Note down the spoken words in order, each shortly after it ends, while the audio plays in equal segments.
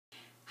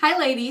Hi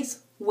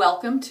ladies,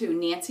 welcome to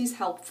Nancy's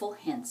Helpful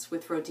Hints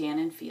with Rodan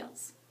and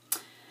Fields.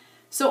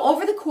 So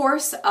over the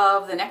course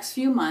of the next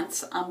few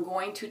months, I'm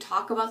going to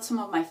talk about some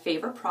of my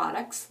favorite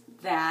products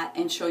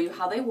and show you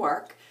how they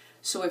work.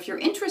 So if you're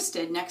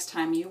interested next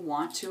time you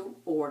want to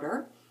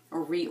order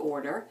or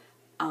reorder,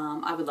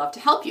 I would love to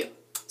help you.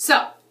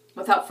 So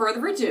without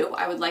further ado,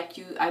 I'd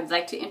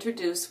like to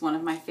introduce one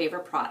of my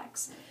favorite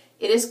products.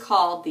 It is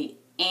called the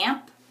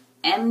AMP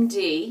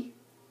MD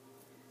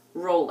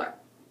Roller.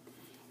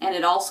 And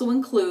it also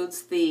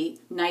includes the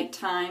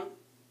nighttime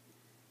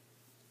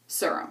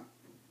serum.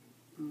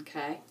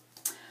 Okay.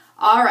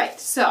 All right.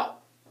 So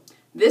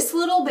this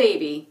little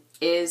baby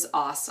is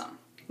awesome.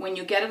 When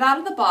you get it out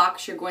of the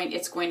box,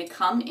 it's going to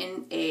come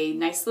in a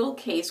nice little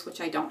case,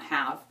 which I don't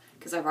have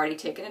because I've already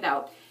taken it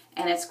out,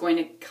 and it's going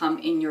to come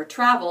in your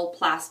travel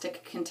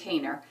plastic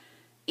container.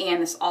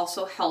 And this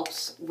also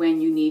helps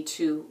when you need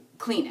to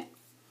clean it.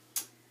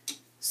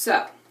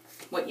 So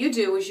what you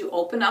do is you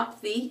open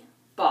up the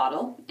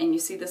bottle and you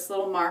see this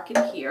little mark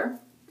in here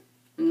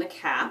in the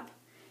cap.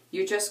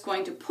 You're just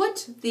going to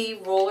put the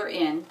roller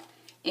in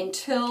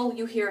until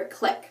you hear it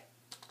click.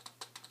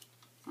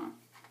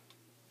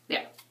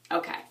 There.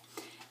 Okay.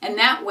 And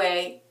that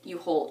way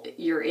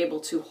you're able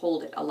to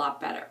hold it a lot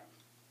better.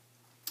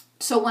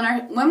 So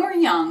when we're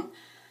young,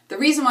 the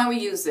reason why we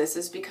use this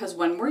is because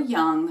when we're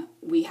young,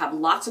 we have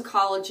lots of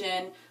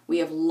collagen, we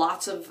have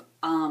lots of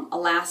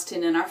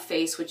elastin in our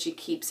face, which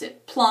keeps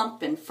it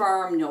plump and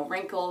firm, no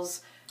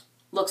wrinkles.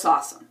 Looks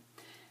awesome.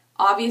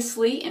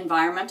 Obviously,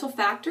 environmental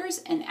factors,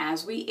 and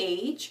as we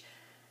age,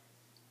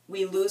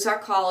 we lose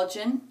our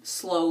collagen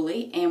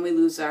slowly and we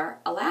lose our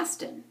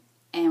elastin.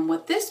 And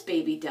what this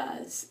baby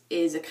does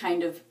is it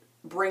kind of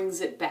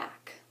brings it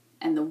back.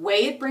 And the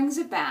way it brings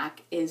it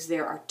back is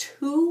there are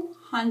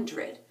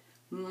 200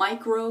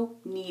 micro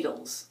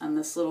needles on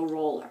this little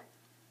roller.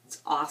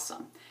 It's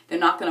awesome. They're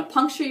not going to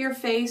puncture your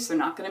face. They're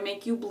not going to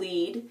make you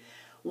bleed.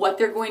 What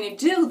they're going to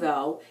do,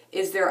 though,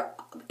 is they're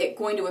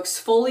going to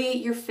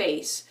exfoliate your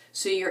face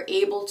so you're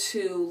able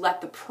to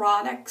let the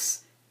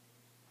products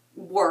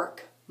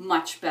work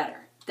much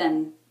better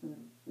than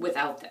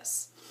without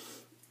this.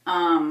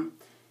 You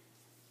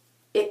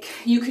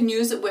can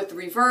use it with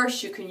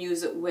Reverse, you can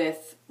use it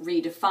with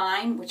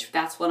Redefine, which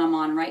that's what I'm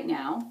on right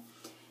now.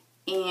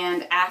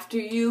 And after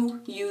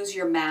you use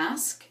your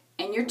mask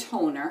and your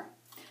toner,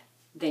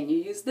 then you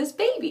use this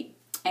baby.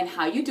 And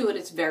how you do it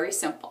is very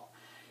simple.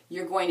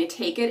 You're going to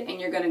take it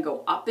and you're going to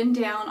go up and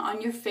down on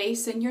your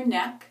face and your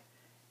neck.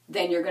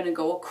 Then you're going to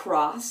go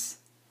across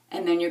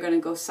and then you're going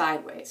to go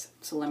sideways.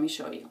 So let me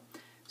show you.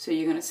 So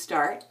you're going to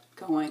start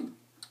going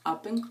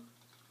up and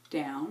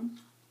down.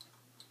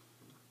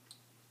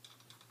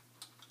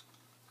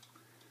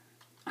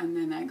 And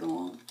then I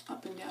go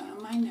up and down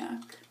on my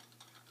neck.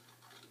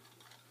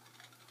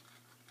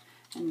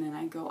 And then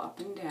I go up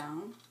and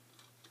down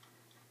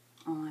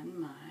on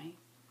my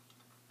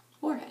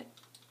forehead.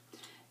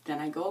 Then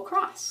I go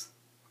across.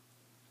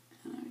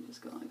 And I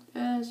just go like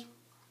this.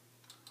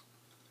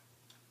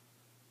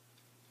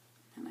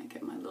 And I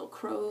get my little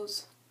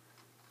crows.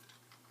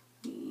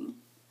 And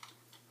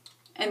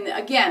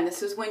again,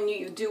 this is when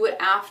you do it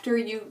after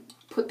you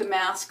put the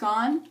mask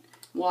on.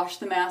 Wash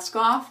the mask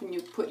off and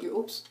you put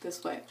your,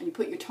 this way. And you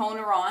put your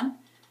toner on.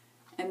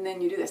 And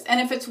then you do this.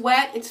 And if it's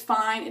wet, it's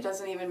fine. It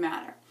doesn't even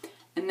matter.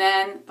 And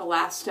then the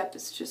last step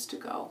is just to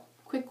go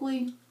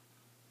quickly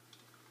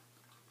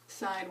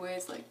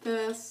sideways like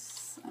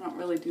this. I don't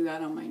really do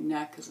that on my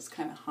neck because it's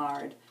kind of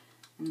hard.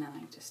 And then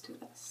I just do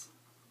this.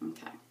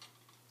 Okay.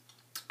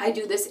 I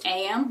do this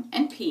AM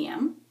and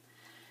PM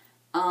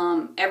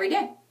every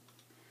day.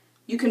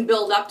 You can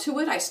build up to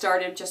it. I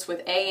started just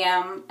with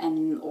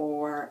AM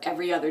or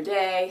every other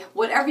day,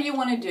 whatever you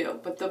want to do.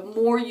 But the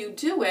more you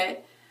do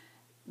it,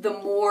 the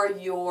more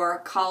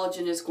your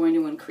collagen is going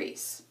to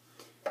increase.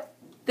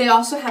 They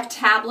also have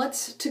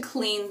tablets to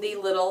clean the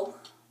little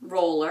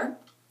roller.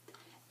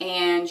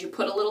 And you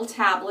put a little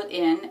tablet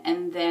in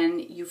and then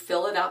you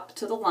fill it up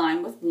to the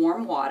line with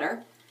warm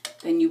water.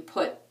 Then you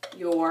put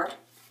your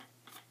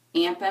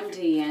AMP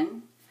MD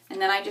in. And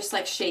then I just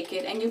like shake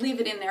it and you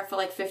leave it in there for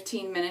like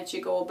 15 minutes.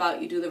 You go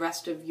about, you do the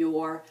rest of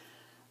your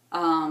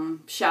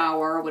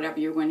shower or whatever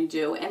you're going to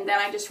do. And then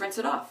I just rinse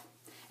it off.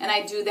 And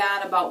I do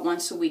that about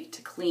once a week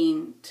to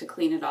clean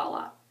it all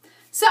up.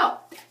 So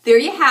there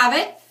you have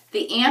it.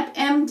 The AMP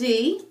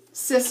MD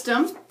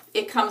system.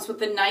 It comes with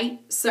the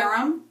night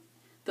serum.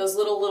 Those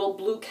little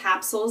blue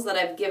capsules that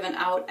I've given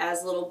out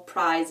as little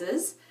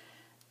prizes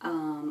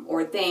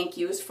or thank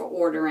yous for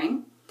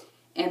ordering.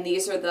 And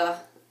these are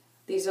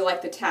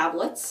like the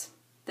tablets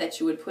that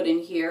you would put in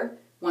here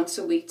once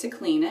a week to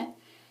clean it.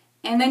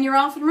 And then you're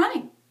off and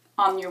running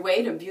on your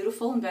way to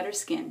beautiful and better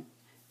skin.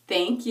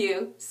 Thank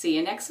you. See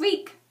you next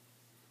week.